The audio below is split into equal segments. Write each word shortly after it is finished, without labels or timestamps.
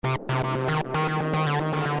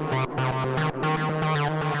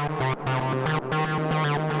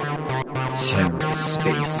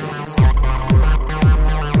TerraSpaces.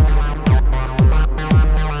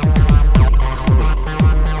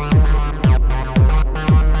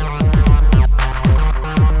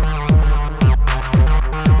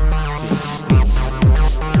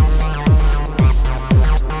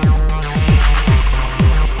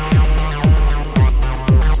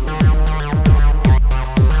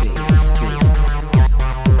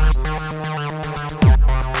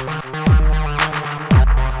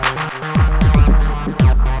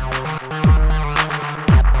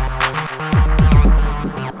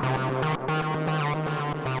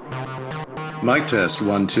 Mic test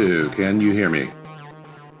 1 2. Can you hear me?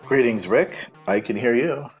 Greetings, Rick. I can hear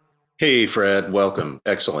you. Hey, Fred. Welcome.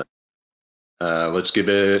 Excellent. Let's give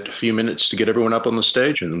it a few minutes to get everyone up on the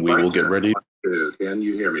stage, and we will get ready. Can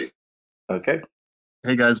you hear me? Okay.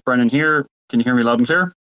 Hey guys, Brendan here. Can you hear me loud and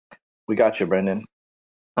clear? We got you, Brendan.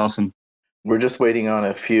 Awesome. We're just waiting on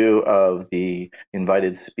a few of the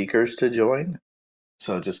invited speakers to join.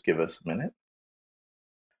 So just give us a minute.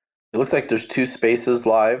 It looks like there's 2 spaces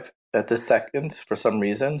live at this second for some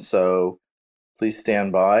reason. So please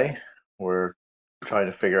stand by. We're trying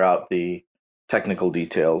to figure out the technical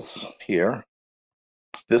details here.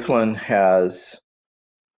 This one has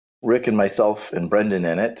Rick and myself and Brendan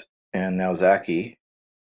in it, and now Zaki.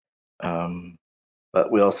 But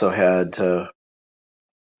we also had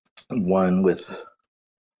one with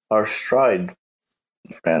our Stride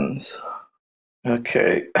friends.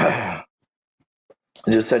 Okay. I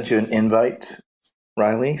just sent you an invite,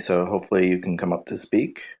 Riley, so hopefully you can come up to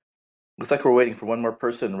speak. Looks like we're waiting for one more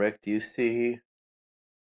person. Rick, do you see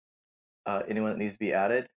anyone that needs to be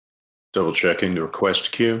added? Double checking the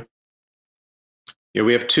request queue. Yeah,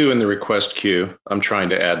 we have 2 in the request queue. I'm trying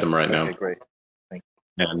to add them right now. Okay, great. Thank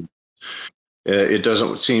you. And it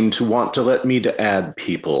doesn't seem to want to let me to add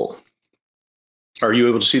people. Are you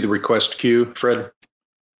able to see the request queue, Fred?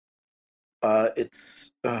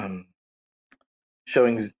 It's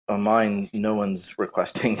showing on mine, no one's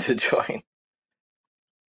requesting to join.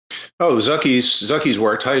 Oh, Zucky's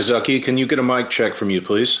worked. Hi, Zucky. Can you get a mic check from you,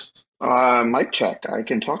 please? Mic check. I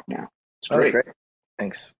can talk now. It's great. Oh, great.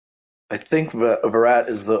 Thanks. I think Virat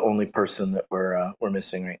is the only person that we're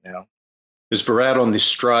missing right now. Is Virat on the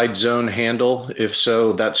Stride Zone handle? If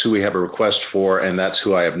so, that's who we have a request for, and that's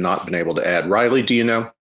who I have not been able to add. Riley, do you know?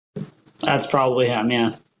 That's probably him,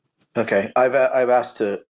 yeah. Okay, I've asked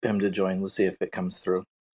him to join. Let's see if it comes through.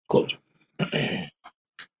 Cool.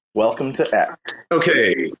 Welcome to X.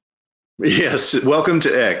 Okay. Yes, welcome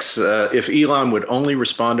to X. If Elon would only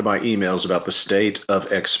respond to my emails about the state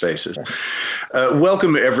of X Spaces.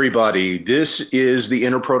 Welcome, everybody. This is the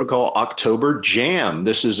Interprotocol October Jam.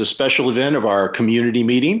 This is a special event of our community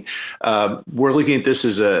meeting. We're looking at this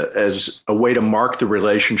as a way to mark the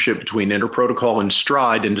relationship between Interprotocol and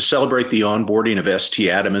Stride and to celebrate the onboarding of ST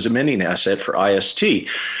Atom as a mending asset for IST.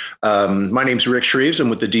 My name's Rick Shreves.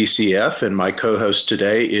 I'm with the DCF, and my co-host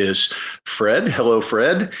today is Fred. Hello,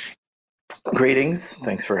 Fred. Greetings.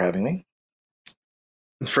 Thanks for having me.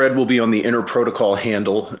 Fred will be on the Interprotocol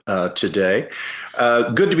handle today.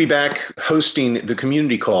 Good to be back hosting the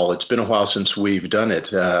community call. It's been a while since we've done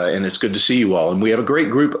it, and it's good to see you all. And we have a great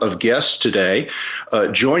group of guests today.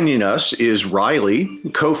 Joining us is Riley,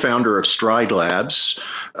 co-founder of Stride Labs,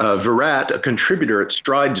 Virat, a contributor at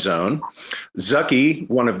Stride Zone, Zucky,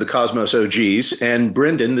 one of the Cosmos OGs, and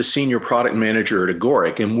Brendan, the senior product manager at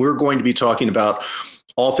Agoric. And we're going to be talking about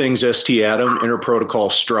all things ST Atom,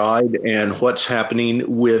 Interprotocol Stride, and what's happening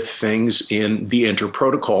with things in the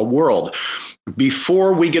Interprotocol world.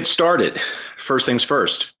 Before we get started, first things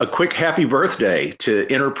first, a quick happy birthday to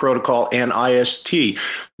Interprotocol and IST.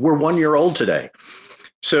 We're 1 year old today.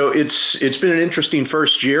 So it's been an interesting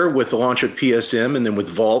first year with the launch of PSM and then with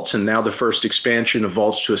Vaults, and now the first expansion of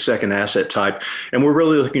Vaults to a second asset type. And we're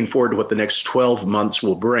really looking forward to what the next 12 months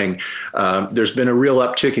will bring. There's been a real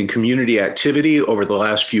uptick in community activity over the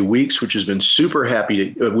last few weeks, which has been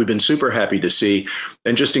we've been super happy to see.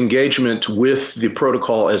 And just engagement with the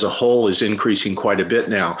protocol as a whole is increasing quite a bit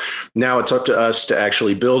now. Now it's up to us to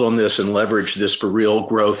actually build on this and leverage this for real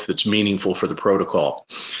growth that's meaningful for the protocol.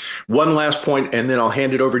 One last point, and then I'll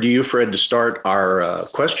hand it over to you, Fred, to start our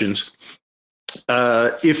questions.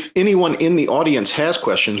 If anyone in the audience has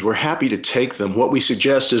questions, we're happy to take them. What we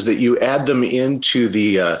suggest is that you add them into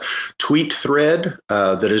the tweet thread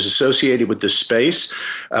that is associated with this space.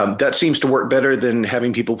 That seems to work better than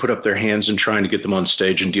having people put up their hands and trying to get them on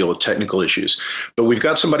stage and deal with technical issues. But we've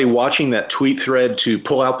got somebody watching that tweet thread to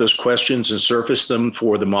pull out those questions and surface them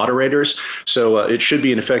for the moderators. So it should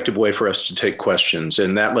be an effective way for us to take questions.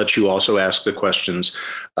 And that lets you also ask the questions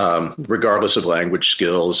regardless of language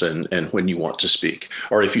skills and when you want to speak,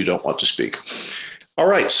 or if you don't want to speak. All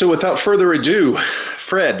right, so without further ado,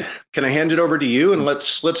 Fred, can I hand it over to you and let's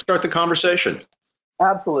start the conversation.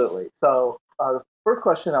 Absolutely. So the first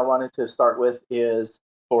question I wanted to start with is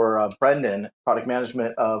for Brendan, product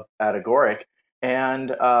management at Agoric.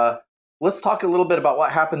 And let's talk a little bit about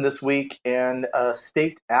what happened this week and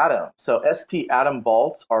Staked Atom. So ST Atom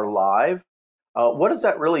vaults are live. What does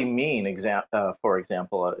that really mean, for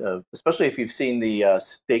example, especially if you've seen the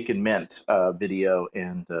Stake and Mint video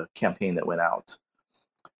and campaign that went out?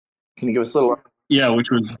 Can you give us a little? Yeah, which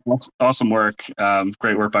was awesome work.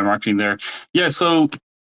 Great work by marketing there. Yeah, so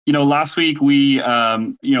last week we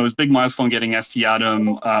it was a big milestone getting ST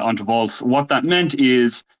Atom onto vaults. What that meant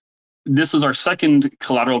is this is our second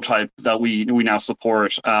collateral type that we now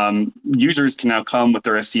support. Users can now come with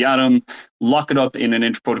their ST Atom, lock it up in an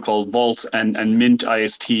interprotocol vault, and mint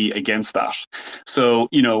IST against that. So,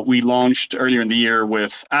 we launched earlier in the year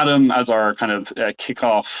with Atom as our kind of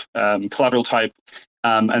kickoff collateral type.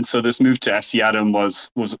 And so this move to ST Atom was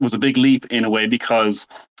a big leap in a way, because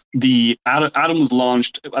the Atom was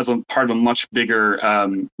launched as a part of a much bigger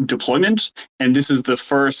deployment, and this is the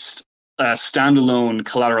first standalone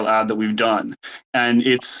collateral ad that we've done. And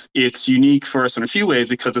it's unique for us in a few ways,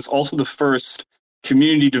 because it's also the first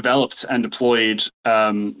community developed and deployed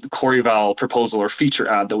Coryval proposal or feature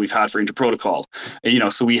ad that we've had for interprotocol.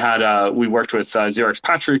 So we worked with Xerox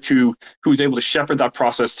Patrick, who was able to shepherd that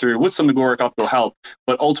process through with some Agoric optical help,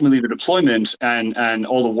 but ultimately the deployment and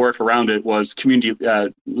all the work around it was community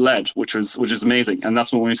led, which is amazing, and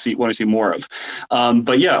that's what we want to see more of.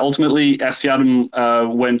 But yeah, ultimately ST Atom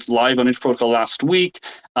went live on interprotocol last week.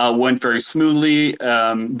 Went very smoothly.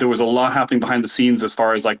 There was a lot happening behind the scenes as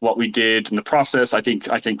far as like what we did in the process. I think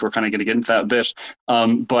we're kind of going to get into that a bit.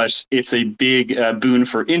 But it's a big boon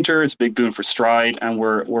for Inter. It's a big boon for Stride, and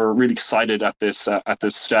we're really excited at this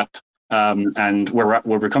step and where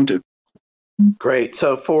we come to. Great.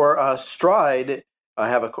 So for Stride, I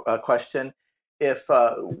have a question. If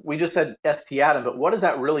we just said ST Atom, but what does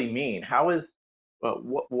that really mean? How is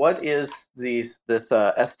what is this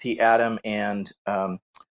ST Atom, and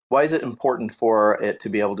why is it important for it to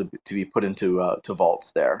be able to be put into to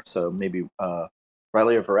vaults there? So maybe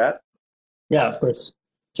Riley or Virat? Yeah, of course.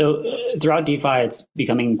 So throughout DeFi, it's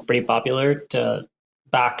becoming pretty popular to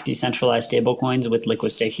back decentralized stablecoins with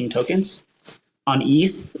liquid staking tokens. On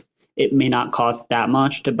ETH, it may not cost that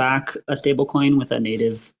much to back a stablecoin with a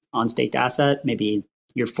native on-staked asset. Maybe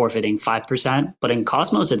you're forfeiting 5%, but in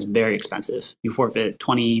Cosmos, it's very expensive. You forfeit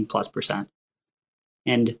 20+%.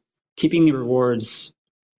 And keeping the rewards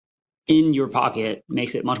in your pocket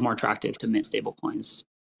makes it much more attractive to mint stablecoins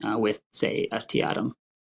with, say, ST Atom.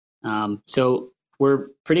 So we're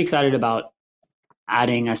pretty excited about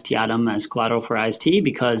adding ST Atom as collateral for IST,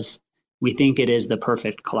 because we think it is the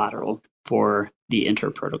perfect collateral for the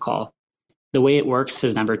Inter protocol. The way it works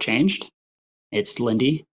has never changed. It's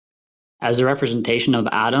Lindy. As a representation of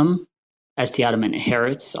Atom, ST Atom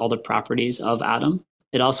inherits all the properties of Atom.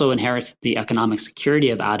 It also inherits the economic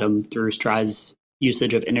security of Atom through Stride's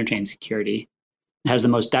usage of interchain security. It has the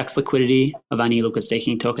most DEX liquidity of any liquid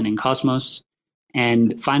staking token in Cosmos.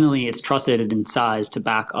 And finally, it's trusted in size to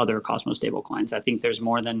back other Cosmos stablecoins. I think there's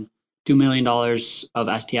more than $2 million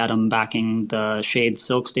of ST Atom backing the Shade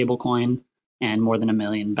Silk stablecoin, and more than $1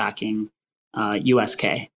 million backing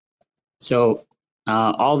USK. So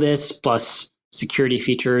all this plus security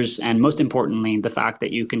features, and most importantly, the fact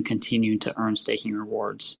that you can continue to earn staking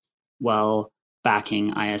rewards while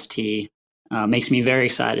backing IST makes me very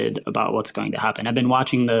excited about what's going to happen. I've been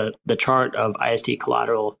watching the chart of IST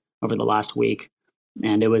collateral over the last week,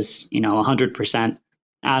 and it was 100%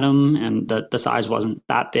 Atom, and the size wasn't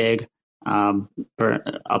that big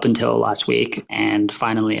up until last week. And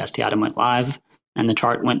finally, ST Atom went live, and the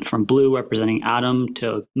chart went from blue representing Atom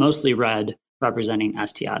to mostly red representing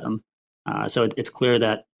ST Atom. So it's clear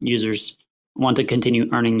that users want to continue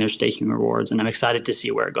earning their staking rewards, and I'm excited to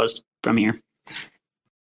see where it goes from here.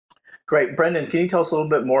 Great. Brendan, can you tell us a little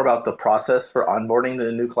bit more about the process for onboarding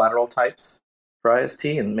the new collateral types for IST,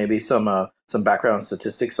 and maybe some background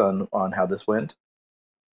statistics on how this went?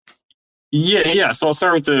 Yeah. So I'll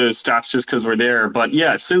start with the stats just because we're there. But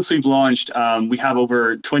yeah, since we've launched, we have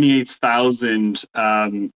over 28,000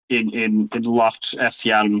 in locked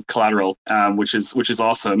ST collateral, which is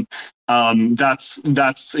awesome. That's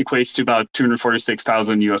equates to about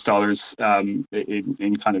 246,000 US dollars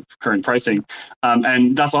in kind of current pricing,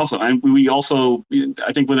 and that's awesome. And we also,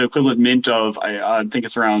 I think, with an equivalent mint of I think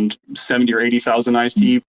it's around 70 or 80,000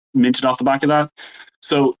 IST minted off the back of that.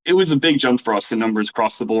 So it was a big jump for us in numbers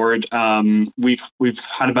across the board. We've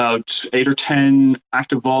had about 8 or 10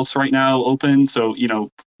 active vaults right now open. So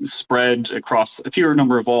spread across a fewer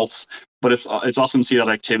number of vaults, but it's awesome to see that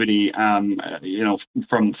activity.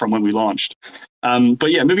 From when we launched.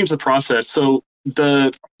 But yeah, moving to the process. So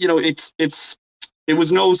it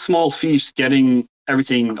was no small feat getting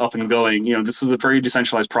everything up and going. This is a very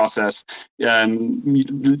decentralized process.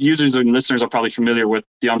 Users and listeners are probably familiar with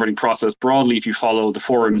the onboarding process broadly if you follow the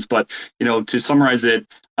forums. But to summarize it,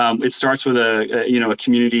 it starts with a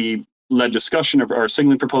community-led discussion or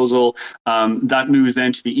signaling proposal that moves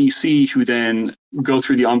then to the EC, who then go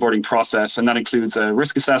through the onboarding process, and that includes a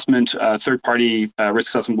risk assessment, third-party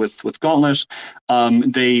risk assessment with Gauntlet.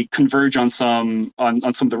 They converge on some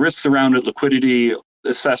of the risks around it, liquidity,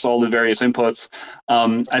 assess all the various inputs,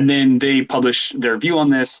 and then they publish their view on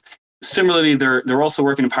this. Similarly, they're also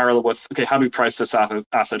working in parallel with, okay, how do we price this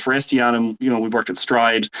asset for ST Atom? We worked at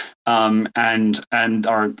Stride and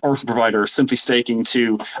our Oracle provider, Simply Staking,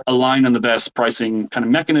 to align on the best pricing kind of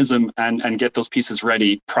mechanism and get those pieces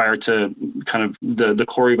ready prior to kind of the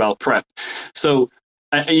core eval prep. So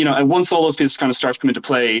and once all those pieces kind of start to come into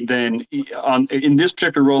play, then in this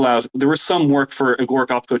particular rollout, there was some work for Agoric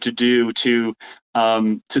Opco to do to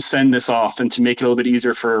send this off and to make it a little bit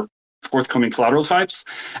easier for forthcoming collateral types.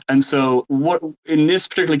 And so in this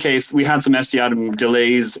particular case, we had some ST Atom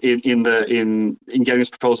delays in getting this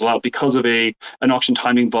proposal out because of an auction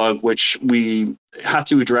timing bug, which we had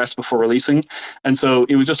to address before releasing. And so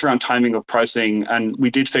it was just around timing of pricing, and we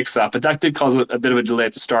did fix that, but that did cause a bit of a delay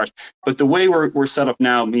at the start. But the way we're set up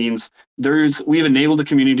now means we've enabled the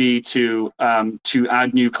community to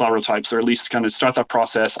add new collateral types, or at least kind of start that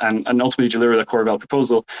process and ultimately deliver the core eval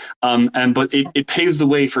proposal. But it paves the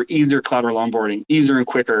way for easier collateral onboarding, easier and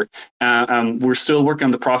quicker. We're still working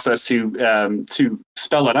on the process to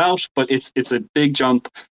spell it out, but it's a big jump.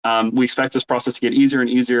 We expect this process to get easier and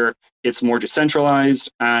easier. It's more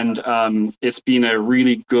decentralized, and it's been a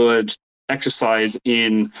really good exercise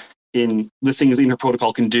in the things the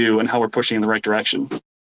Interprotocol can do and how we're pushing in the right direction.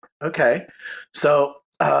 Okay, so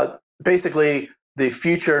basically, the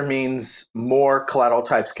future means more collateral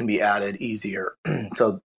types can be added easier.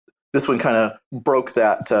 So this one kind of broke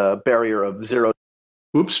that barrier of zero.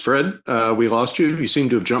 Oops, Fred, we lost you. You seem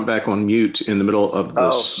to have jumped back on mute in the middle of this.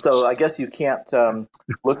 Oh, so I guess you can't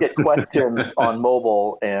look at questions on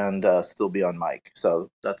mobile and still be on mic. So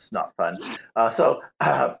that's not fun. So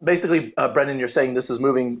basically, Brendan, you're saying this is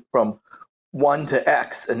moving from 1 to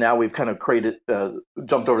X, and now we've kind of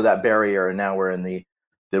jumped over that barrier, and now we're in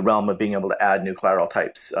the realm of being able to add new collateral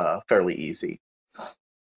types fairly easy.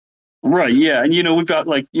 Right, yeah, and we've got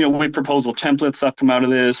wait proposal templates that come out of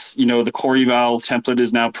this. The core eval template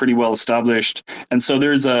is now pretty well established, and so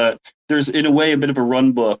there's in a way a bit of a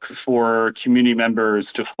run book for community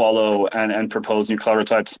members to follow and propose new collateral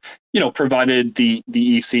types. Provided the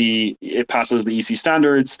EC it passes the EC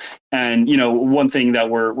standards. And one thing that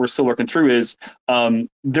we're still working through is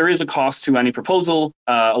there is a cost to any proposal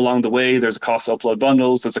along the way. There's a cost to upload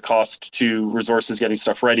bundles. There's a cost to resources getting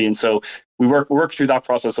stuff ready, and so we work through that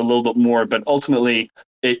process a little bit more. But ultimately,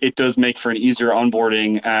 it does make for an easier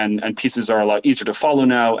onboarding, and pieces are a lot easier to follow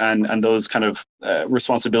now, and those kind of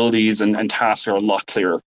responsibilities and tasks are a lot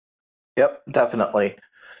clearer. Yep, definitely.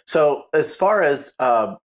 So as far as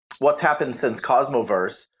what's happened since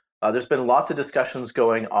Cosmoverse, there's been lots of discussions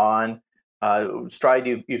going on.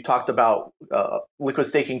 Stride, you've talked about liquid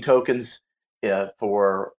staking tokens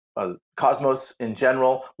for Cosmos in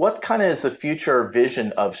general. What kind of is the future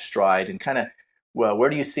vision of Stride, and kind of where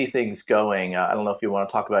do you see things going? I don't know if you want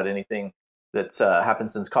to talk about anything that's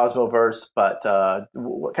happened since Cosmoverse, but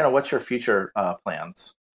what's your future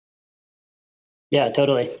plans? Yeah,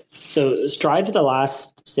 totally. So Stride for the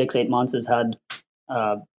last 6-8 months has had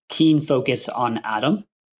keen focus on Atom,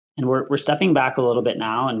 and we're stepping back a little bit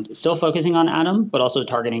now and still focusing on Atom, but also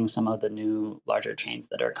targeting some of the new larger chains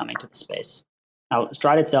that are coming to the space. Now,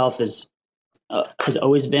 Stride itself has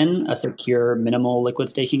always been a secure, minimal liquid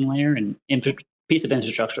staking layer and piece of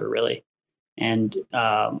infrastructure, really. And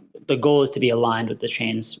the goal is to be aligned with the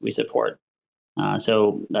chains we support.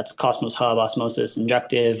 So that's Cosmos Hub, Osmosis,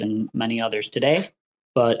 Injective, and many others today.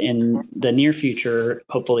 But in the near future,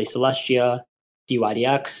 hopefully Celestia,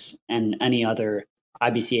 DYDX, and any other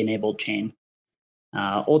IBC-enabled chain.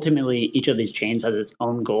 Ultimately, each of these chains has its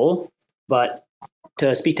own goal, but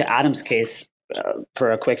to speak to Adam's case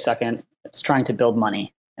for a quick second, it's trying to build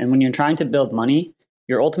money. And when you're trying to build money,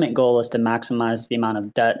 your ultimate goal is to maximize the amount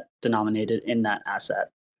of debt denominated in that asset.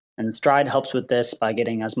 And Stride helps with this by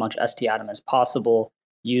getting as much ST-Atom as possible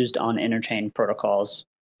used on interchain protocols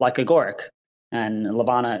like Agoric and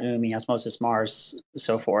Levana, UMI, Osmosis, Mars,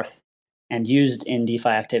 so forth, and used in DeFi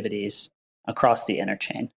activities across the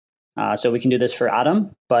interchain. So we can do this for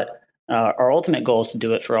Atom, but our ultimate goal is to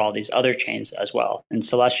do it for all these other chains as well. And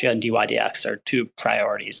Celestia and DYDX are two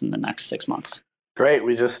priorities in the next 6 months. Great.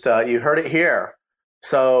 We just, you heard it here.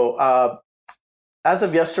 So as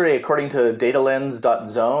of yesterday, according to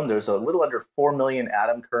datalens.zone, there's a little under 4 million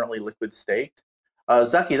Atom currently liquid staked.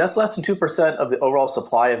 Zaki, that's less than 2% of the overall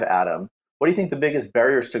supply of Atom. What do you think the biggest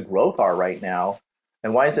barriers to growth are right now?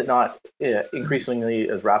 And why is it not increasingly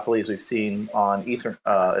as rapidly as we've seen on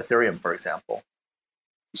Ethereum, for example?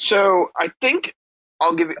 So I think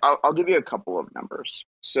I'll give you a couple of numbers.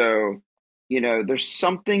 So, there's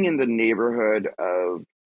something in the neighborhood of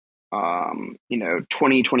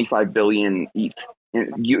 20, 25 billion ETH,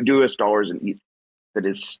 US dollars in ETH that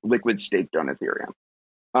is liquid staked on Ethereum.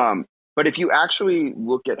 But if you actually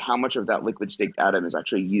look at how much of that liquid staked Atom is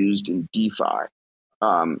actually used in DeFi,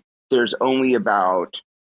 there's only about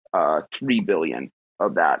 3 billion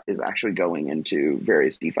of that is actually going into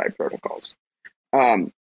various DeFi protocols.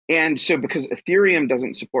 And so because Ethereum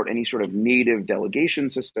doesn't support any sort of native delegation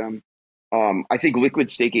system, I think liquid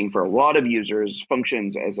staking for a lot of users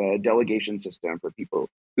functions as a delegation system for people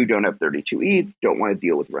who don't have 32 ETH, don't want to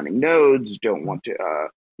deal with running nodes, don't want to,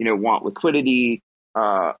 want liquidity,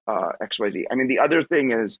 XYZ. I mean, the other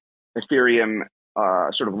thing is Ethereum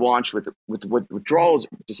sort of launched with withdrawals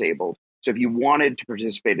disabled. So if you wanted to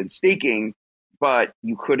participate in staking, but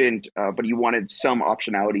you couldn't, but you wanted some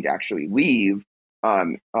optionality to actually leave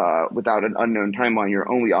without an unknown timeline, your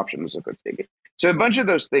only option was liquid staking. So a bunch of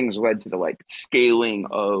those things led to the rapid scaling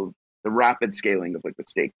of liquid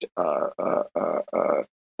staked and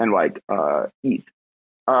ETH.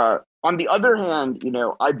 On the other hand,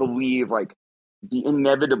 I believe the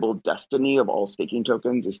inevitable destiny of all staking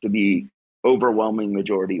tokens is to be overwhelming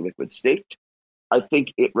majority liquid staked. I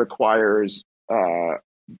think it requires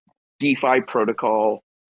DeFi protocol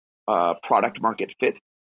product market fit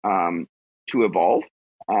to evolve.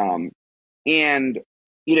 And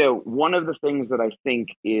one of the things that I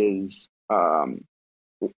think is a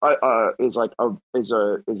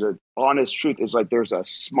honest truth is there's a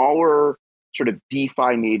smaller sort of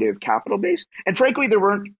DeFi native capital base, and frankly, there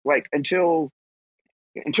weren't until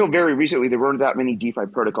very recently there weren't that many DeFi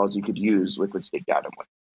protocols you could use liquid staked Atom with.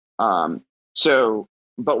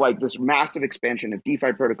 But this massive expansion of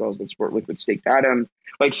DeFi protocols that support liquid staked Atom,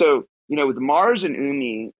 with Mars and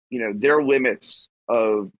UMI, their limits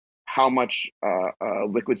of how much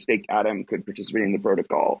liquid staked Atom could participate in the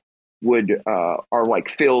protocol are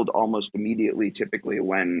filled almost immediately, typically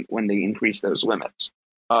when they increase those limits.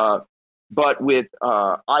 But with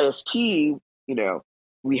IST, we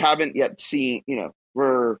haven't yet seen.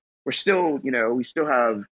 We're still, we still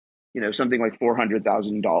have, something like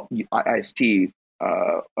 $400,000 IST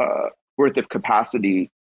worth of capacity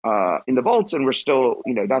in the vaults, and we're still,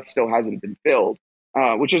 that still hasn't been filled.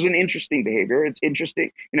 Which is an interesting behavior. It's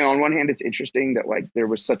interesting, on one hand, it's interesting that there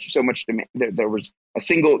was so much demand. There was a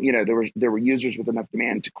single, there were users with enough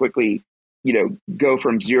demand to quickly, go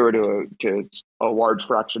from zero to a large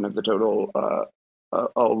fraction of the total,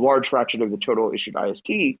 issued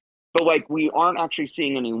IST. But we aren't actually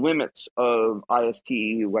seeing any limits of IST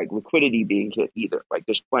liquidity being hit either.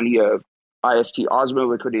 There's plenty of IST Osmo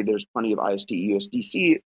liquidity. There's plenty of IST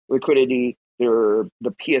USDC liquidity. The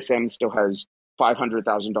PSM still has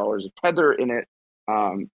 $500,000 of tether in it.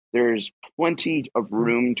 There's plenty of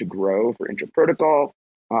room to grow for interprotocol.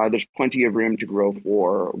 There's plenty of room to grow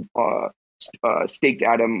for staked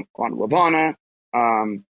Atom on Levana.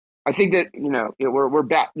 I think that we're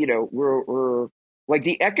back. We're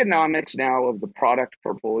the economics now of the product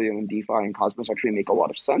portfolio in DeFi and Cosmos actually make a lot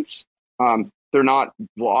of sense. They're not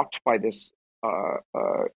blocked by this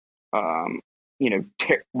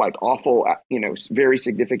awful, very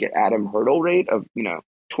significant Atom hurdle rate of,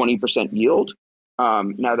 20% yield.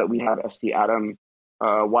 Now that we have ST-Atom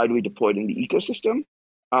widely deployed in the ecosystem.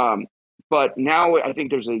 But now I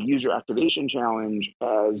think there's a user activation challenge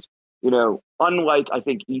as, unlike I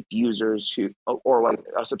think ETH users or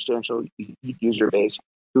a substantial ETH user base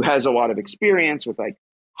who has a lot of experience with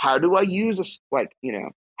how do I use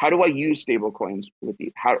how do I use stable coins with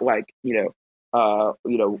ETH?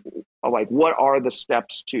 What are the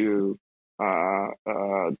steps to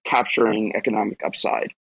capturing economic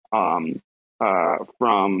upside from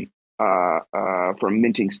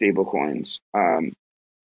minting stablecoins.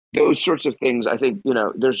 Those sorts of things, I think,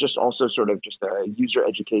 there's just also sort of just a user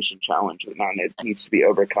education challenge that now needs to be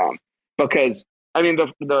overcome. Because I mean,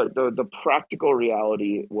 the practical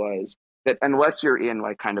reality was that unless you're in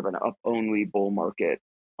like kind of an up only bull market,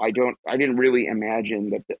 I don't really imagine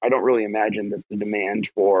that the demand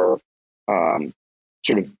for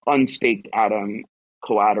sort of unstaked atom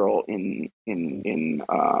collateral in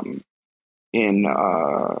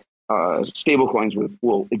stablecoins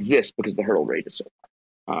will exist because the hurdle rate is so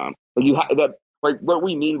high. What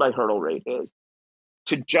we mean by hurdle rate is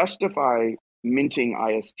to justify minting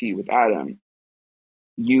IST with Atom,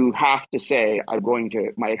 you have to say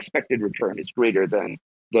my expected return is greater than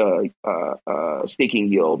the staking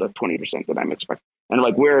yield of 20% that I'm expecting. And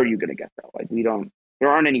like, where are you going to get that? Like, there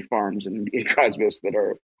aren't any farms in Cosmos that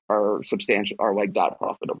are substantial, are like that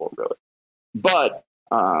profitable, really. But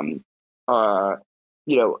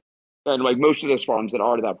and like most of those farms that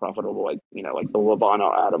are that profitable, like the Levana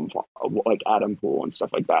Atom Pool and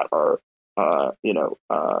stuff like that are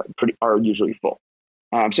usually full.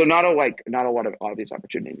 So not a lot of obvious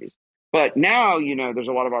opportunities. But now, there's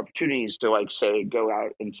a lot of opportunities to go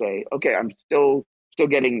out and say, okay, I'm still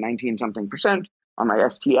getting 19 something % on my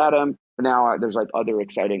ST Atom. But now there's like other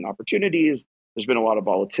exciting opportunities. There's been a lot of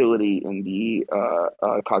volatility in the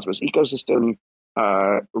Cosmos ecosystem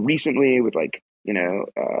recently with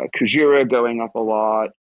Kujira going up a lot.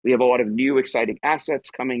 We have a lot of new exciting assets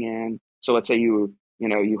coming in. So let's say you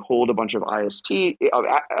hold a bunch of IST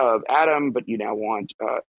of Atom, but you now want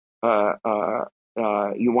to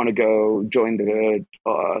go join the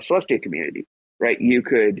Celestia community, right? You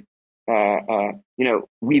could,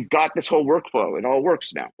 we've got this whole workflow. It all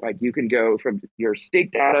works now. Like you can go from your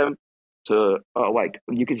staked Atom to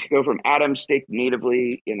you can go from Atom staked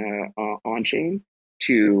natively in a on chain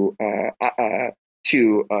to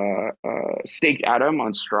staked Atom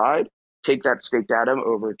on Stride. Take that staked Atom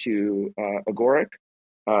over to Agoric.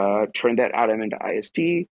 Turn that Atom into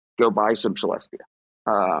IST, go buy some Celestia,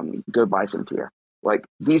 go buy some Tier. Like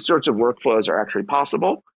these sorts of workflows are actually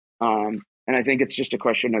possible. And I think it's just a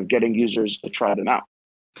question of getting users to try them out.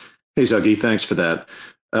 Hey, Zuggy, thanks for that.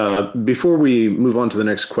 Before we move on to the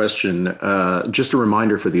next question, just a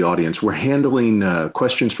reminder for the audience, we're handling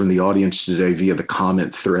questions from the audience today via the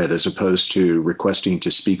comment thread as opposed to requesting to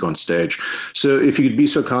speak on stage. So if you could be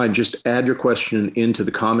so kind, just add your question into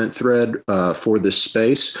the comment thread for this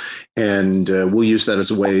space, and we'll use that as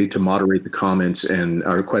a way to moderate the comments and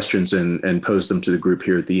our questions and pose them to the group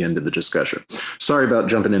here at the end of the discussion. Sorry about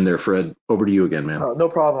jumping in there, Fred. Over to you again, man. No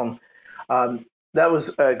problem. That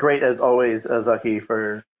was great, as always, Zaki,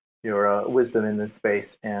 for your wisdom in this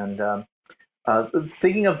space. And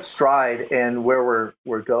thinking of Stride and where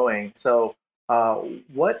we're going, so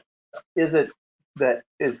what is it that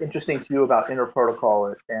is interesting to you about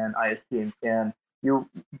Interprotocol and IST? And you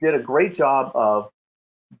did a great job of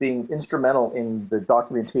being instrumental in the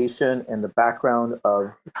documentation and the background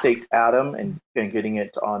of staked Atom and getting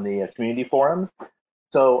it on the community forum.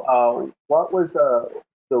 So what was the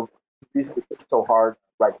reason to push so hard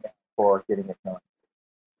right now for getting it going?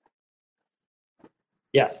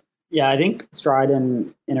 Yeah, I think Stride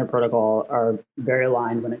and Interprotocol are very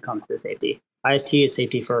aligned when it comes to safety. IST is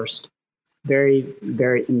safety first. Very,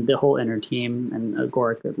 very, and the whole inner team and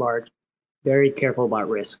Agoric at large, very careful about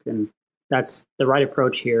risk. And that's the right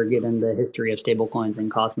approach here, given the history of stablecoins in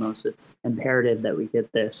Cosmos. It's imperative that we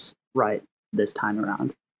get this right this time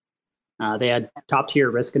around. They had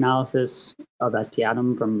top-tier risk analysis of ST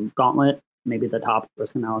Atom from Gauntlet, maybe the top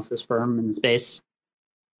risk analysis firm in the space.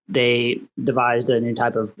 They devised a new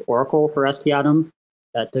type of oracle for ST Atom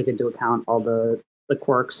that took into account all the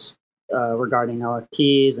quirks regarding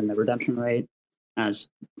LSTs and the redemption rate. It's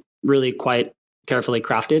really quite carefully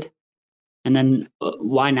crafted. And then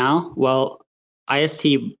why now? Well, IST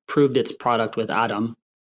proved its product with Atom,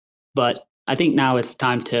 but I think now it's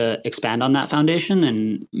time to expand on that foundation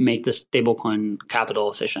and make the stablecoin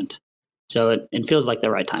capital efficient. So it feels like the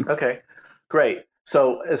right time. Okay, great.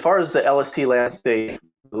 So as far as the LST landscape,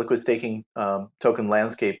 the liquid staking token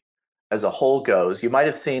landscape as a whole goes, you might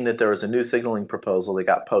have seen that there was a new signaling proposal that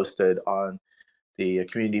got posted on the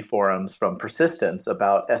community forums from Persistence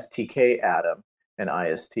about STK Atom and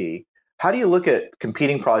IST. How do you look at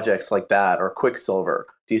competing projects like that or Quicksilver?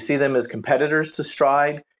 Do you see them as competitors to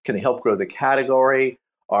Stride? Can they help grow the category?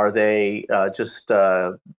 Are they just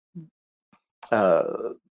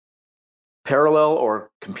parallel or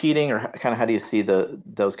competing, or kind of how do you see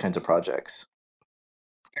those kinds of projects?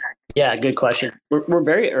 Yeah, good question. We're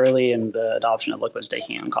very early in the adoption of liquid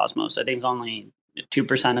staking on Cosmos. I think only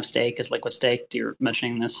 2% of stake is liquid staked. You were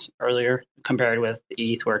mentioning this earlier, compared with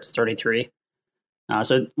ETH, where it's 33.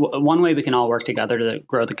 One way we can all work together to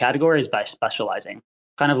grow the category is by specializing,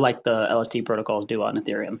 kind of like the LST protocols do on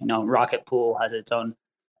Ethereum. Rocket Pool has its own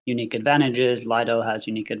unique advantages. Lido has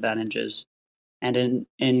unique advantages. And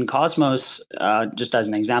in Cosmos, just as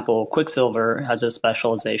an example, Quicksilver has a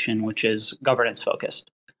specialization which is governance focused.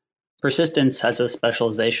 Persistence has a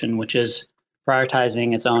specialization which is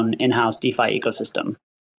prioritizing its own in-house DeFi ecosystem.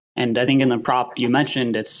 And I think in the prop you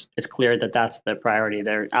mentioned, it's clear that that's the priority.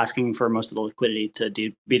 They're asking for most of the liquidity to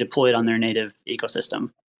be deployed on their native ecosystem.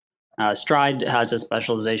 Stride has a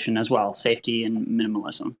specialization as well, safety and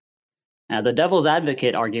minimalism. The devil's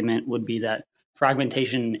advocate argument would be that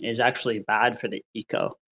fragmentation is actually bad for the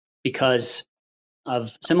eco because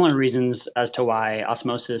of similar reasons as to why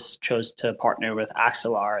Osmosis chose to partner with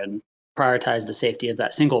Axelar and prioritize the safety of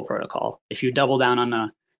that single protocol. If you double down on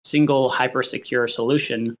a single hyper-secure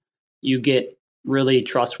solution, you get really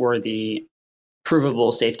trustworthy,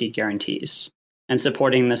 provable safety guarantees. And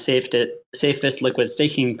supporting the safest liquid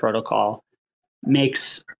staking protocol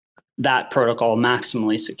makes that protocol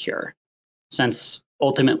maximally secure, since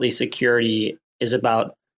ultimately security is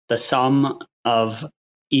about the sum of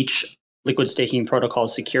each liquid staking protocol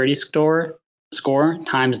security score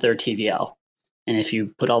times their TVL. And if you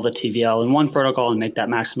put all the TVL in one protocol and make that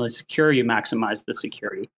maximally secure, you maximize the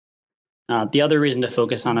security. The other reason to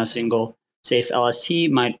focus on a single safe LST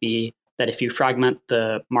might be that if you fragment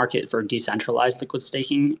the market for decentralized liquid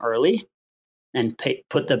staking early and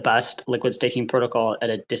put the best liquid staking protocol at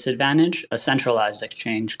a disadvantage, a centralized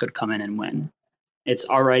exchange could come in and win. It's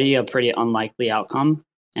already a pretty unlikely outcome,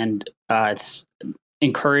 and it's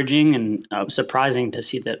encouraging and surprising to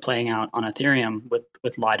see that playing out on Ethereum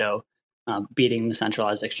with Lido beating the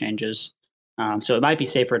centralized exchanges. So it might be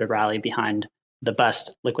safer to rally behind the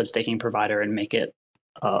best liquid staking provider and make it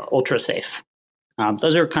ultra safe.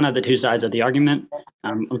 Those are kind of the two sides of the argument.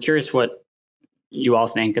 I'm curious what you all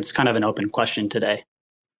think. It's kind of an open question today.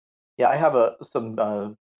 Yeah, I have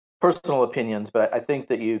some personal opinions, but I think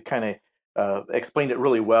that you kind of explained it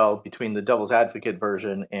really well between the devil's advocate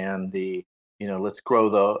version and the, let's grow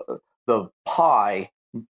the pie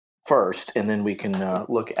first, and then we can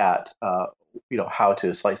look at how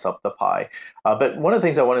to slice up the pie. But one of the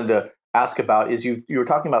things I wanted to ask about is you were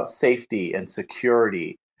talking about safety and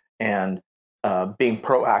security and being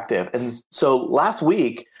proactive. And so last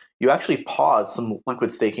week you actually paused some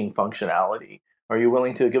liquid staking functionality. Are you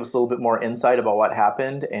willing to give us a little bit more insight about what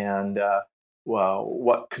happened and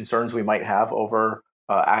what concerns we might have over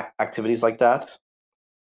activities like that?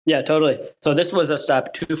 Yeah, totally. So this was a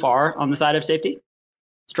step too far on the side of safety.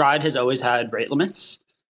 Stride has always had rate limits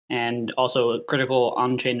and also critical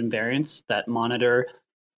on-chain invariants that monitor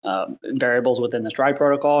variables within the Stride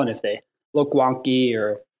protocol. And if they look wonky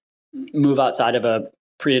or move outside of a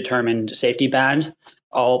predetermined safety band,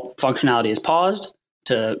 all functionality is paused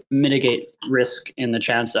to mitigate risk in the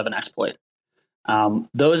chance of an exploit.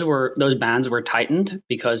 Those bands were tightened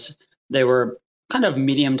because they were kind of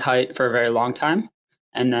medium tight for a very long time.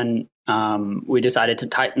 And then we decided to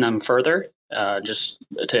tighten them further just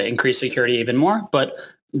to increase security even more. But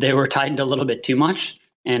they were tightened a little bit too much.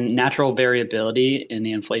 And natural variability in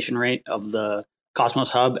the inflation rate of the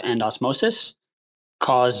Cosmos Hub and Osmosis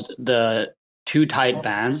caused the too tight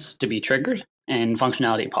bands to be triggered and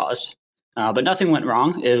functionality paused. But nothing went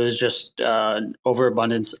wrong. It was just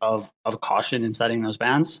overabundance of caution in setting those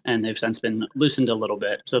bands, and they've since been loosened a little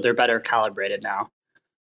bit, so they're better calibrated now.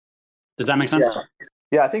 Does that make sense?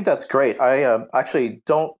 Yeah, I think that's great. I actually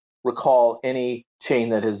don't recall any chain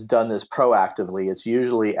that has done this proactively. It's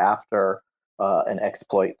usually after an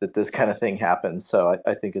exploit that this kind of thing happens. So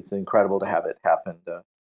I think it's incredible to have it happen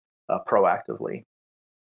proactively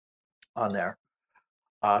on there.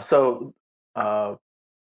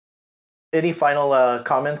 Any final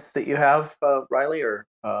comments that you have, Riley or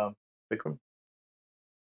Vikram?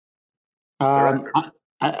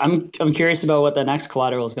 I'm curious about what the next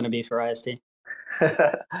collateral is going to be for IST.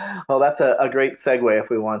 Well, that's a great segue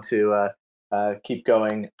if we want to keep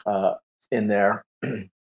going in there.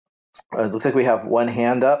 It looks like we have one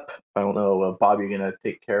hand up. I don't know, Bob, you're going to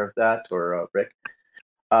take care of that, or Rick?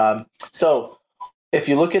 So if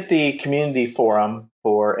you look at the community forum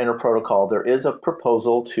for Interprotocol, there is a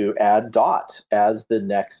proposal to add DOT as the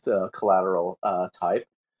next collateral type.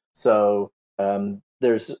 So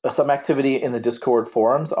there's some activity in the Discord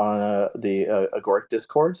forums on the Agoric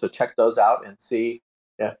Discord. So check those out and see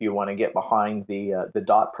if you want to get behind the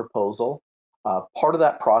DOT proposal. Part of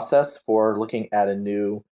that process for looking at a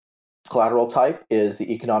new collateral type is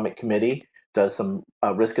the Economic Committee does some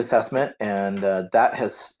risk assessment, and that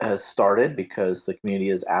has started because the community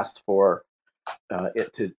has asked for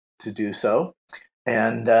it to do so.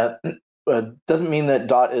 And doesn't mean that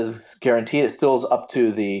DOT is guaranteed. It still is up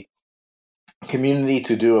to the community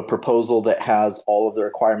to do a proposal that has all of the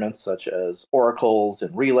requirements, such as oracles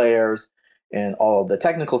and relayers and all of the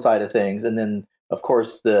technical side of things. And then, of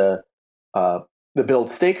course, the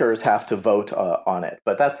build stakers have to vote on it.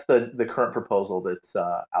 But that's the current proposal that's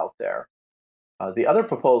out there. The other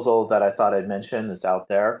proposal that I thought I'd mention is out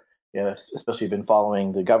there, especially been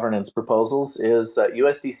following the governance proposals, is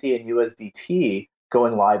USDC and USDT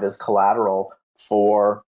going live as collateral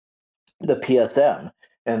for the PSM.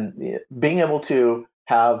 And being able to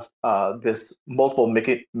have this multiple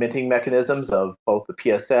minting mechanisms of both the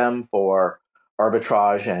PSM for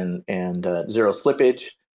arbitrage and zero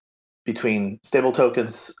slippage between stable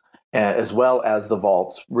tokens, as well as the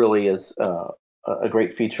vaults, really is a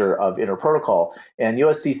great feature of Interprotocol. And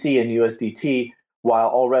USDC and USDT, while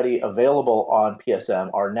already available on PSM,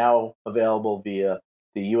 are now available via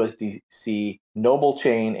the USDC Noble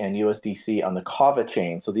chain and USDC on the Kava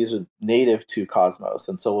chain. So these are native to Cosmos.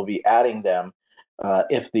 And so we'll be adding them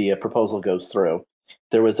if the proposal goes through.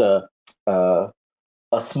 There was a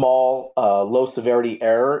small low severity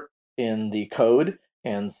error in the code.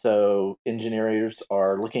 And so engineers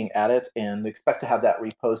are looking at it and expect to have that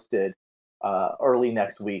reposted early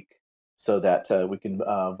next week so that we can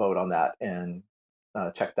vote on that and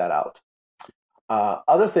check that out.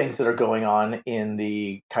 Other things that are going on in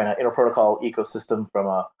the kind of Interprotocol ecosystem from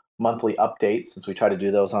a monthly update, since we try to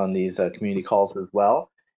do those on these community calls as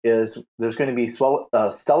well, is there's going to be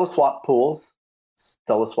StellaSwap pools,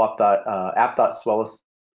 StellaSwap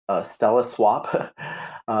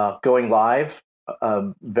going live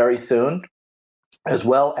very soon, as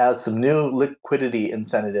well as some new liquidity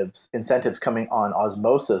incentives coming on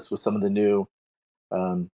Osmosis with some of the new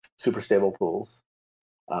super stable pools.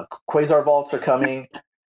 Quasar vaults are coming.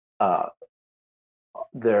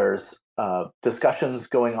 There's discussions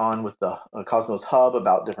going on with the Cosmos Hub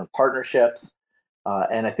about different partnerships.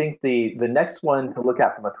 And I think the next one to look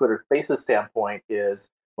at from a Twitter Spaces standpoint is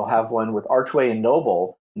we'll have one with Archway and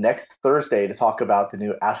Noble next Thursday to talk about the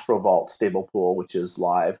new AstroVault stable pool, which is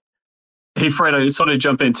live. Hey, Fred, I just want to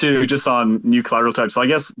jump in too, just on new collateral types. So I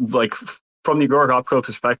guess, like, from the Agoric OpCo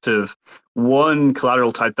perspective, one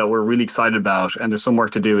collateral type that we're really excited about, and there's some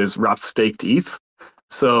work to do, is wrap staked ETH.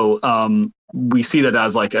 So we see that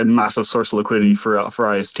as like a massive source of liquidity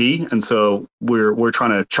for IST, and so we're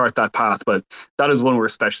trying to chart that path. But that is one we're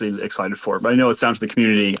especially excited for. But I know it's down to the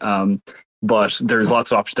community. But there's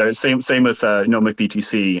lots of options there. Same with Nomic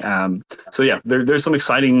BTC. So yeah, there's some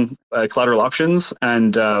exciting collateral options,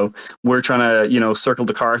 and we're trying to circle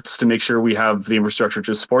the carts to make sure we have the infrastructure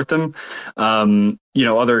to support them.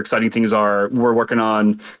 Other exciting things are we're working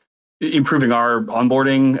on improving our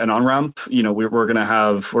onboarding and on-ramp. We're going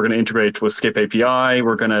to integrate with Skip API.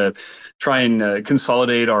 We're going to try and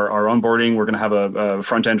consolidate our onboarding. We're going to have a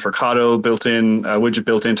front end for Kado built in, a widget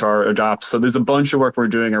built into our adapts. So there's a bunch of work we're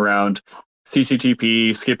doing around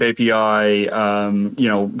CCTP, Skip API,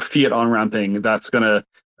 fiat on-ramping that's going to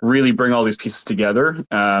really bring all these pieces together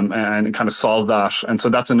and kind of solve that. And so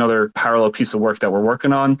that's another parallel piece of work that we're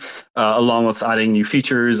working on, along with adding new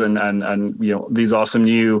features and these awesome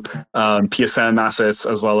new PSM assets,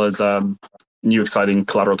 as well as new exciting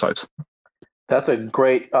collateral types. That's a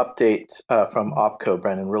great update from OpCo,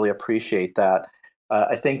 Brendan. Really appreciate that.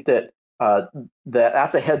 I think that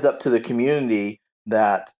that's a heads up to the community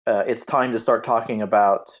that it's time to start talking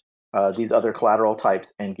about these other collateral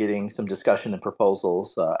types and getting some discussion and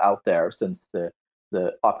proposals out there, since the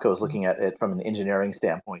OpCo is looking at it from an engineering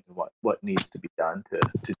standpoint and what needs to be done to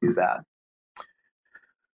do that.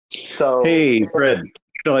 So, hey, Fred,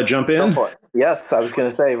 shall I jump in? Yes, I was going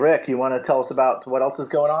to say, Rick, you want to tell us about what else is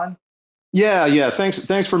going on? Yeah.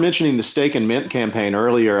 Thanks for mentioning the Stake and Mint campaign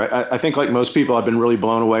earlier. I think, like most people, I've been really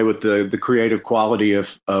blown away with the creative quality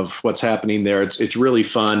of what's happening there. It's really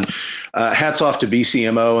fun. Hats off to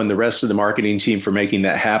BCMO and the rest of the marketing team for making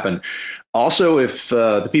that happen. Also, if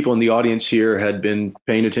the people in the audience here had been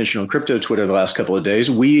paying attention on crypto Twitter the last couple of days,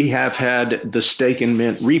 we have had the Stake and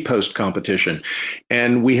Mint repost competition,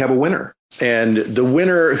 and we have a winner. And the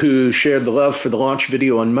winner, who shared the love for the launch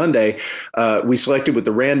video on Monday, we selected with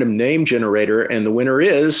the random name generator, and the winner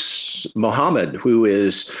is Mohammed, who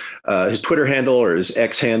is his Twitter handle, or his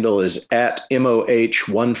X handle, is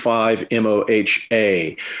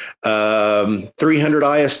 @MOH15MOHA. 300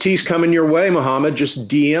 ISTs coming your way, Mohammed. Just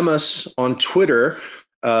DM us on Twitter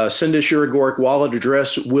send us your Agoric wallet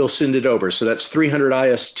address. We'll send it over. So that's 300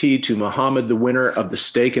 IST to Muhammad, the winner of the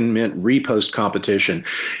Stake and Mint repost competition.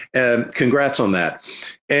 Congrats on that.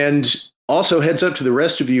 And also, heads up to the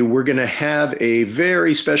rest of you, we're going to have a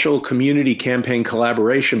very special community campaign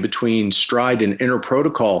collaboration between Stride and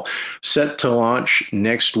Interprotocol set to launch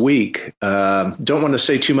next week. Don't want to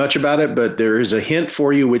say too much about it, but there is a hint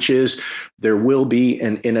for you, which is there will be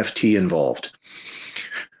an NFT involved.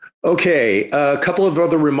 Okay, a couple of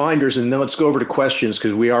other reminders, and then let's go over to questions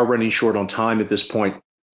because we are running short on time at this point.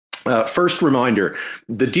 First reminder,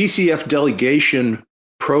 the DCF delegation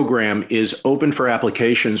program is open for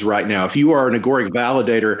applications right now. If you are an Agoric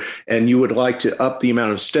validator and you would like to up the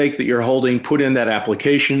amount of stake that you're holding, put in that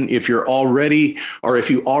application. If you're already, or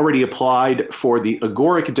if you already applied for the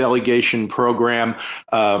Agoric delegation program,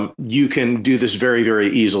 you can do this very,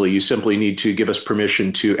 very easily. You simply need to give us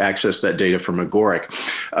permission to access that data from Agoric.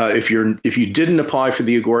 If you didn't apply for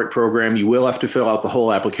the Agoric program, you will have to fill out the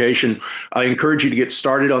whole application. I encourage you to get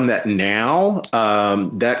started on that now.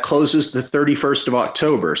 That closes the 31st of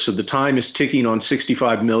October. So the time is ticking on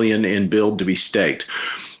 65 million in build to be staked.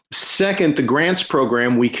 Second, the grants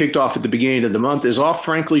program we kicked off at the beginning of the month is off,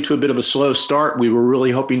 frankly, to a bit of a slow start. We were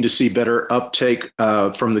really hoping to see better uptake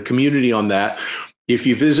from the community on that. If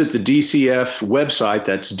you visit the DCF website,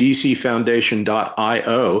 that's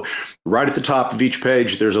dcfoundation.io, right at the top of each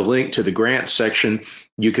page, there's a link to the grant section.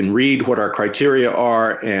 You can read what our criteria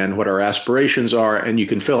are and what our aspirations are, and you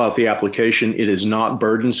can fill out the application. It is not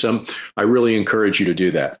burdensome. I really encourage you to do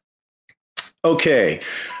that. Okay,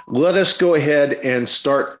 let us go ahead and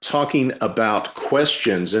start talking about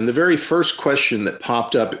questions. And the very first question that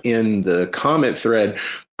popped up in the comment thread,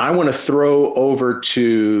 I want to throw over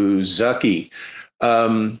to Zucky.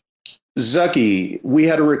 Zucky, we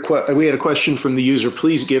had a question from the user,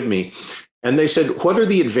 please give me. And they said, what are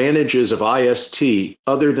the advantages of IST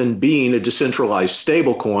other than being a decentralized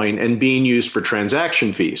stablecoin and being used for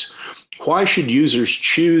transaction fees? Why should users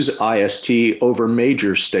choose IST over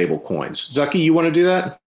major stablecoins? Zucky, you want to do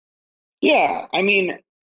that? Yeah, I mean,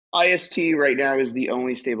 IST right now is the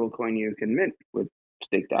only stablecoin you can mint with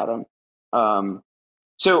staked Atom.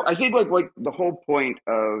 So I think like the whole point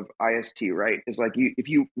of IST, right, is like you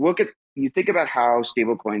think about how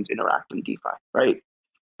stablecoins interact in DeFi, right?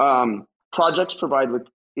 Projects provide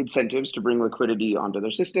incentives to bring liquidity onto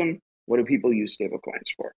their system. What do people use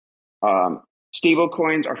stablecoins for?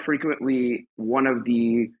 Stablecoins are frequently one of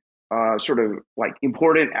the sort of like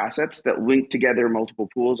important assets that link together multiple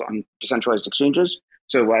pools on decentralized exchanges.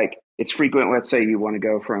 So like it's frequent, let's say you want to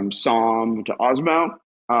go from SOM to Osmo.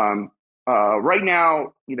 Right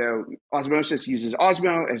now, Osmosis uses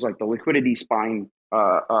Osmo as like the liquidity spine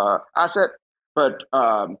asset, but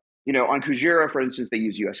on Kujira, for instance, they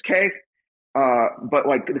use USK. But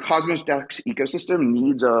like the Cosmos DEX ecosystem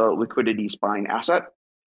needs a liquidity spine asset.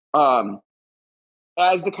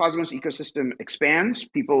 As the Cosmos ecosystem expands,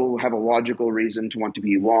 people have a logical reason to want to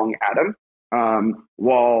be long Atom,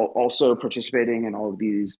 while also participating in all of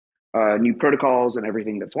these new protocols and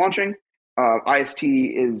everything that's launching. IST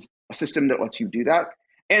is a system that lets you do that.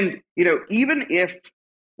 And, even if,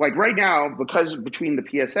 like right now, because between the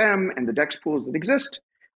PSM and the DEX pools that exist,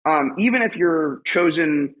 even if you're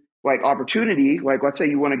chosen like opportunity, like let's say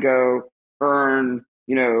you want to go earn,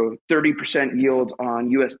 30% yield on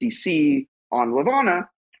USDC on Levana,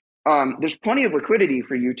 there's plenty of liquidity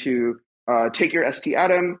for you to take your ST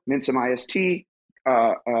Atom, mint some IST,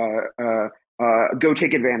 go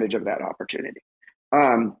take advantage of that opportunity.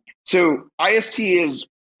 So IST is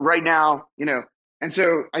right now, and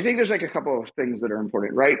so I think there's like a couple of things that are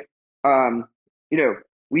important, right?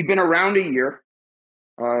 We've been around a year.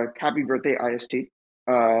 Happy birthday, IST.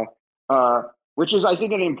 Which is, I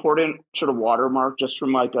think, an important sort of watermark just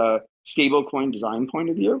from like a stablecoin design point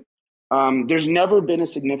of view. There's never been a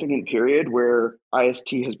significant period where IST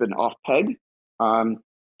has been off peg,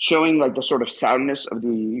 showing like the sort of soundness of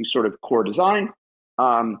the sort of core design.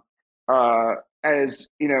 As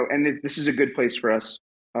and this is a good place for us.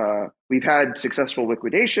 We've had successful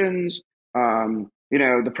liquidations.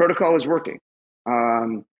 The protocol is working,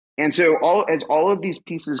 and so all of these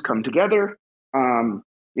pieces come together,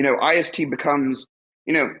 IST becomes,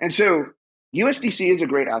 and so USDC is a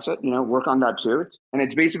great asset. Work on that too, and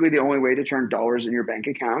it's basically the only way to turn dollars in your bank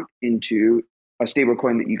account into a stable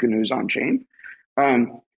coin that you can use on chain.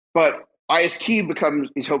 But IST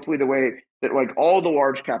is hopefully the way that like all the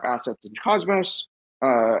large cap assets in Cosmos,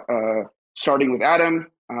 starting with Atom,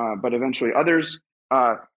 but eventually others,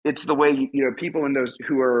 it's the way people in those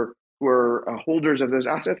who are holders of those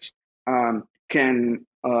assets can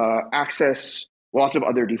access lots of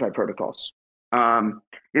other DeFi protocols.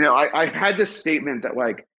 I had this statement that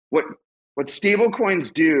like what stable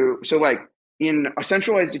coins do. So like in a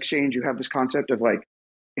centralized exchange, you have this concept of like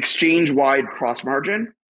exchange wide cross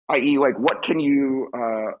margin, i.e., like what can you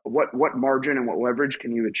what margin and what leverage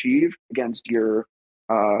can you achieve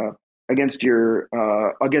uh, against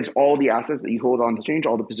all the assets that you hold on the exchange,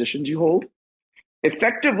 all the positions you hold.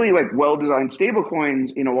 Effectively, like well-designed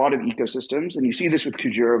stablecoins in a lot of ecosystems, and you see this with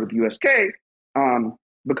Kujira with USK,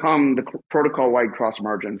 become the protocol-wide cross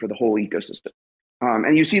margin for the whole ecosystem,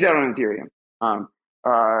 and you see that on Ethereum.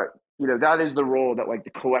 That is the role that like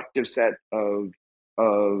the collective set of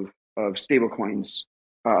stablecoins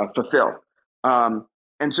fulfill, and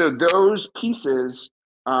so those pieces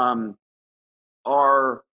are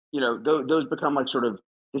those become like sort of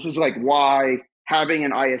this is like why having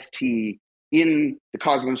an IST in the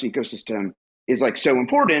Cosmos ecosystem is like so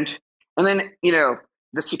important. And then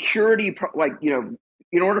the security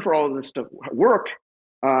in order for all of this to work,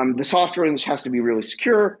 the software has to be really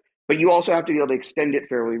secure, but you also have to be able to extend it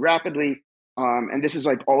fairly rapidly. And this is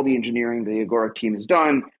like all the engineering the Agoric team has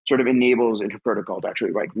done sort of enables Interprotocol to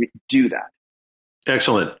actually like do that.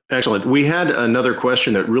 Excellent. Excellent. We had another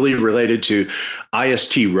question that really related to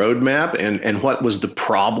IST roadmap and what was the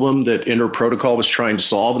problem that Interprotocol was trying to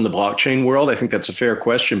solve in the blockchain world. I think that's a fair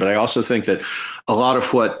question, but I also think that a lot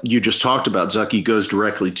of what you just talked about, Zaki, goes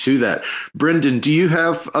directly to that. Brendan, do you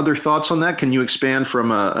have other thoughts on that? Can you expand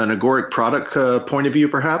from an Agoric product point of view,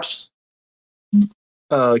 perhaps?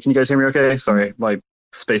 Can you guys hear me okay? Sorry, my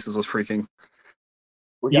Spaces was freaking.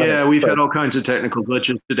 Yeah, we've had all kinds of technical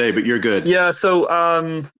glitches today, but you're good. Yeah, so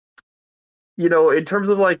in terms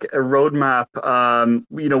of like a roadmap,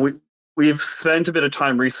 we've spent a bit of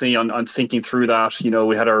time recently on thinking through that.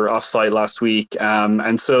 We had our offsite last week,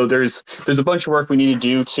 and so there's a bunch of work we need to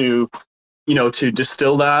do to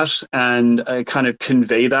distill that and kind of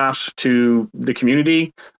convey that to the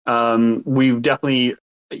community. We've definitely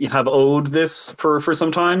have owed this for some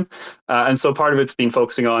time, and so part of it's been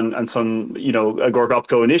focusing on some Agoric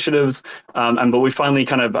Opco initiatives, but we finally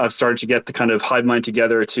kind of have started to get the kind of hive mind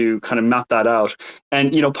together to kind of map that out.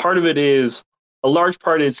 And part of it is a large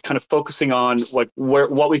part is kind of focusing on like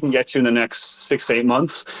what we can get to in the next 6 to 8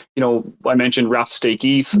 months. I mentioned Wrath Stake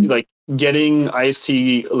ETH, like getting IST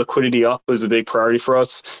liquidity up is a big priority for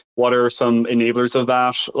us. What are some enablers of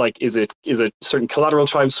that? Like, is it certain collateral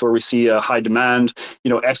types where we see a high demand?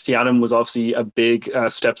 ST Atom was obviously a big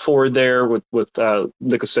step forward there with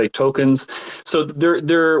liquid stake tokens. So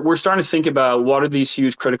we're starting to think about what are these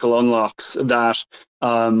huge critical unlocks that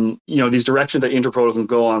these directions that Interprotocol can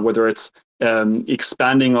go on, whether it's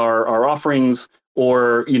expanding our offerings,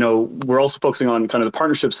 or we're also focusing on kind of the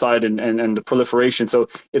partnership side and the proliferation. So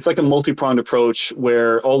it's like a multi-pronged approach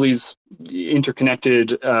where all these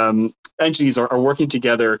interconnected entities are working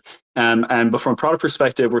together. But from a product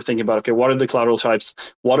perspective, we're thinking about, okay, what are the collateral types?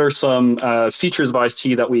 What are some features of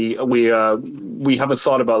IST that we haven't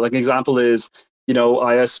thought about? Like an example is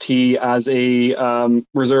IST as a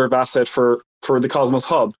reserve asset for the Cosmos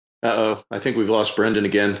Hub. Uh-oh, I think we've lost Brendan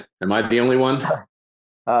again. Am I the only one?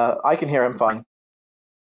 I can hear him fine.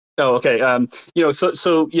 Oh, okay.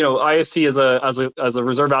 So IST as a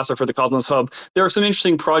reserve asset for the Cosmos Hub. There are some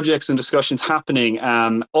interesting projects and discussions happening,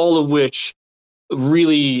 all of which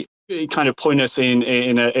really kind of point us in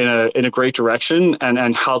a great direction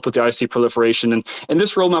and help with the IC proliferation. And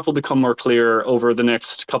this roadmap will become more clear over the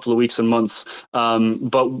next couple of weeks and months.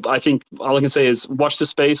 But I think all I can say is watch the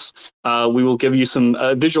space. We will give you some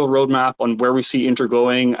visual roadmap on where we see Inter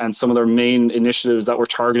going and some of their main initiatives that we're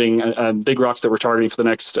targeting, big rocks that we're targeting for the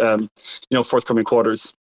next forthcoming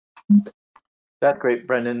quarters. That's great,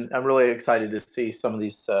 Brendan. I'm really excited to see some of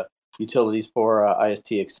these utilities for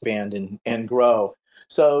IST expand and grow.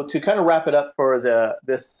 So to kind of wrap it up for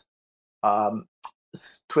this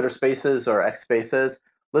Twitter Spaces or X Spaces,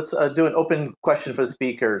 let's do an open question for the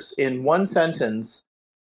speakers. In one sentence,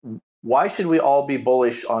 why should we all be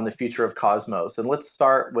bullish on the future of Cosmos? And let's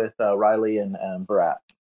start with Riley and Bharat,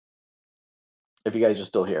 if you guys are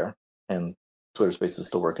still here and Twitter Spaces is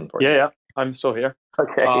still working for you. Yeah, I'm still here.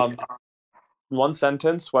 Okay. One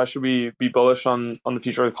sentence, why should we be bullish on the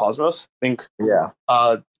future of Cosmos? I think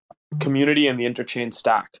community and the interchain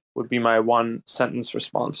stack would be my one sentence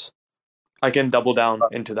response. I can double down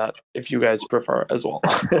into that if you guys prefer as well.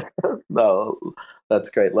 No, that's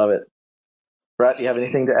great. Love it. Brett, do you have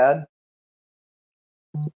anything to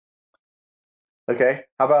add? Okay.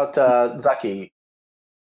 How about Zaki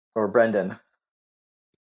or Brendan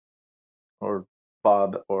or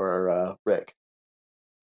Bob or Rick?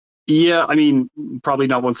 Yeah, I mean, probably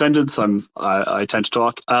not one sentence. I tend to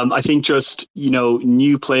talk. I think just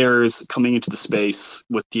new players coming into the space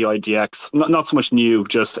with DIDX, not so much new,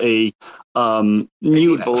 just a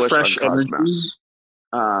new fresh energy.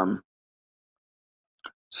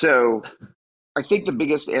 So, I think the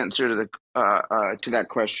biggest answer to that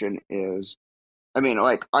question is, I mean,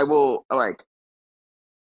 like I will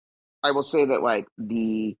say that like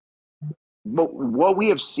what we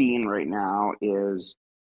have seen right now is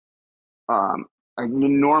an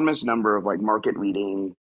enormous number of like market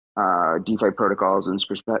leading DeFi protocols and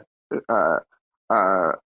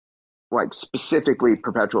like specifically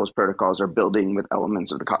Perpetual's protocols are building with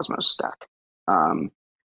elements of the Cosmos stack,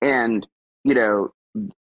 and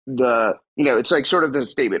it's like sort of the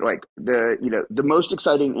statement like the most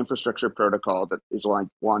exciting infrastructure protocol that is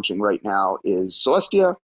launching right now is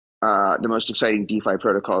Celestia. The most exciting DeFi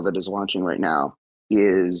protocol that is launching right now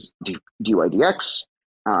is DYDX.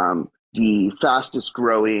 The fastest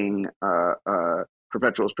growing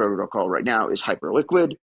Perpetual's protocol right now is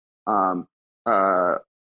Hyperliquid.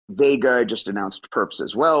 Vega just announced perps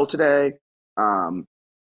as well today.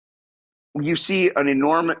 You see an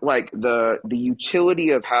enormous, like the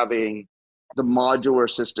utility of having the modular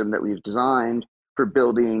system that we've designed for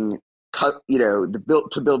building,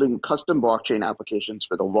 building custom blockchain applications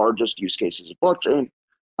for the largest use cases of blockchain,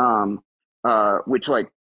 which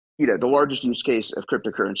the largest use case of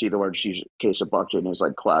cryptocurrency, the largest use case of blockchain is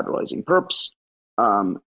like collateralizing perps.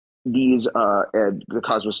 And the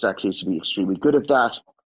Cosmos stack seems to be extremely good at that.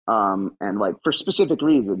 And like for specific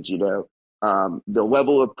reasons, the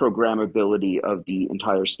level of programmability of the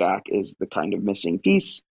entire stack is the kind of missing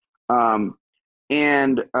piece.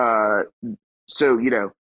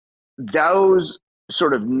 Those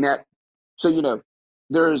sort of net. So,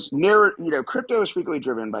 there's crypto is frequently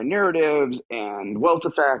driven by narratives and wealth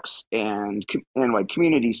effects and like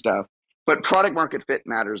community stuff, but product market fit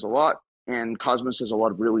matters a lot. And Cosmos has a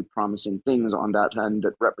lot of really promising things on that end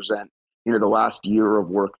that represent, the last year of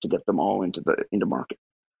work to get them all into market.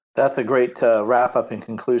 That's a great wrap up and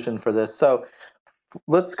conclusion for this. So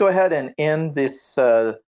let's go ahead and end this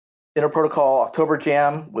Interprotocol October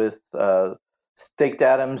Jam with Staked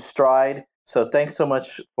Atoms Stride. So thanks so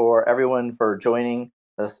much for everyone for joining,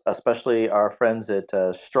 especially our friends at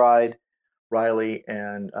Stride, Riley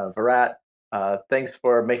and Virat. Thanks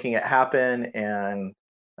for making it happen, and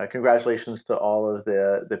congratulations to all of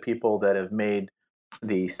the people that have made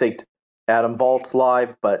the Staked Atom Vaults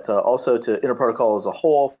live, but also to Interprotocol as a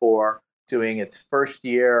whole for doing its first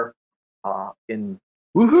year on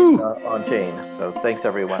chain. So thanks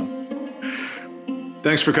everyone.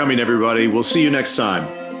 Thanks for coming, everybody. We'll see you next time.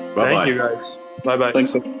 Bye-bye. Thank you, guys. Bye-bye.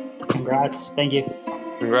 Thanks. Congrats. Thank you.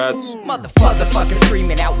 Congrats. Motherfuckers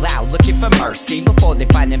screaming out loud, looking for mercy before they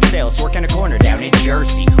find themselves working a corner down in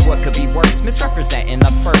Jersey. What could be worse? Misrepresenting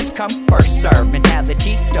the first come, first serve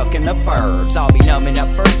mentality stuck in the burbs. I'll be numbing up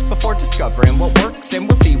first before discovering what works, and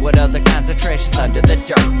we'll see what other kinds of treasures under the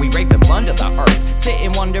dirt. We rape and plunder the earth, sit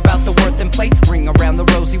and wonder about the worth and play, ring around the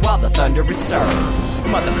rosy while the thunder is served.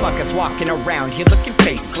 Motherfuckers walking around here looking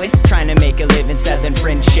faceless, trying to make a living selling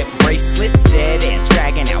friendship bracelets. Dead ends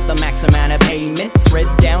dragging out the max amount of payments. Red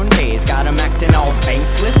down days, got 'em acting all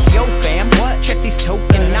bankless. Yo fam, what? Check these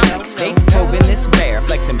tokenomics. They probing this bear,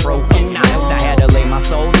 flexing broken honest. I had to lay my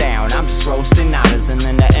soul down, I'm just roasting honors. And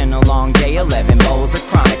then to end a long day, 11 bowls of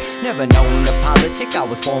chronic. Never known to politic, I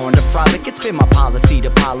was born to frolic. It's been my policy to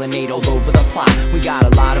pollinate all over the plot. We got a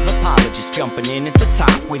lot of apologists jumping in at the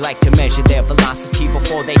top. We like to measure their velocity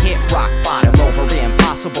before they hit rock bottom. Over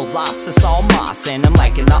impossible loss, it's all moss, and I'm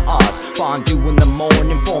liking the odds. Fondue in the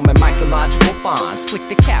morning, forming mycological bonds. Flick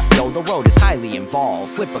the cap, yo, the road is highly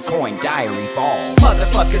involved. Flip a coin, diary evolve.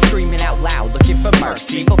 Motherfuckers screaming out loud, looking for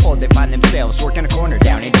mercy before they find themselves working a corner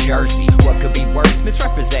down in Jersey. What could be worse?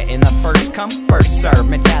 Misrepresenting the first come, first serve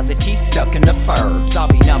mentality stuck in the burbs. I'll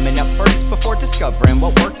be numbing up first before discovering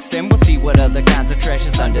what works, and we'll see what other kinds of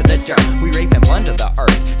treasures under the dirt. We rape and plunder the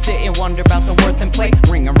earth, sit and wonder about the worth and play,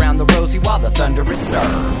 ring around the rosy while the thunder is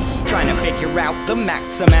served. Trying to figure out the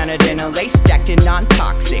max amount of dinner lace, stacked in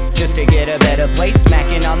non-toxic, just to get a better place.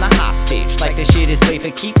 Smacking on the hostage, like the shit is play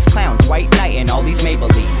for keeps. Clowns, white knight, and all these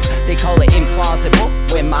Maybellines. They call it implausible,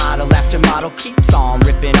 we're model after model. bottle keeps on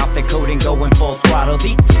ripping off the coat and going full throttle.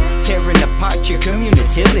 Beats tearing apart your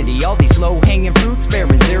community. All these low-hanging fruits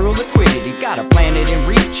bearing zero liquidity. Got a planet in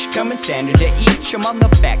reach, coming standard to each. I'm on the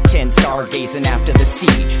back 10, stargazing after the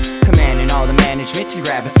siege, commanding all the management to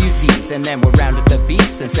grab a few Z's, and then we'll round up the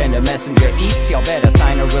beasts and send a messenger east. Y'all better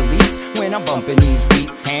sign a release when I'm bumping these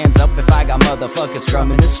beats. Hands up if I got motherfuckers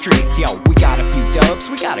drumming the streets. Yo, we got a few dubs,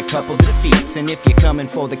 we got a couple defeats, and if you're coming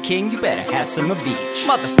for the king, you better have some of each.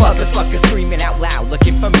 Motherfuckers screaming out loud,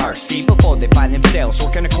 looking for mercy before they find themselves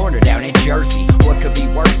working a corner down in Jersey. What could be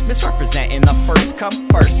worse? Misrepresenting the first come,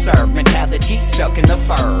 first serve mentality stuck in the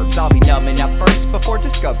burbs. I'll be numbing up first before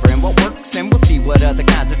discovering what works, and we'll see what other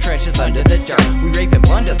kinds of treasures under the dirt. We rape and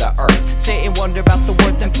plunder the earth, sit and wonder about the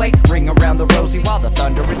worth and play. Ring around the rosy while the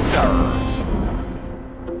thunder is served.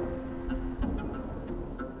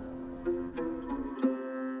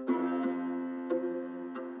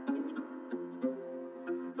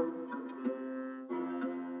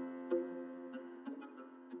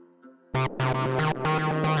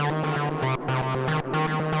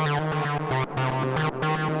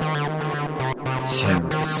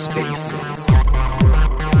 TerraSpaces.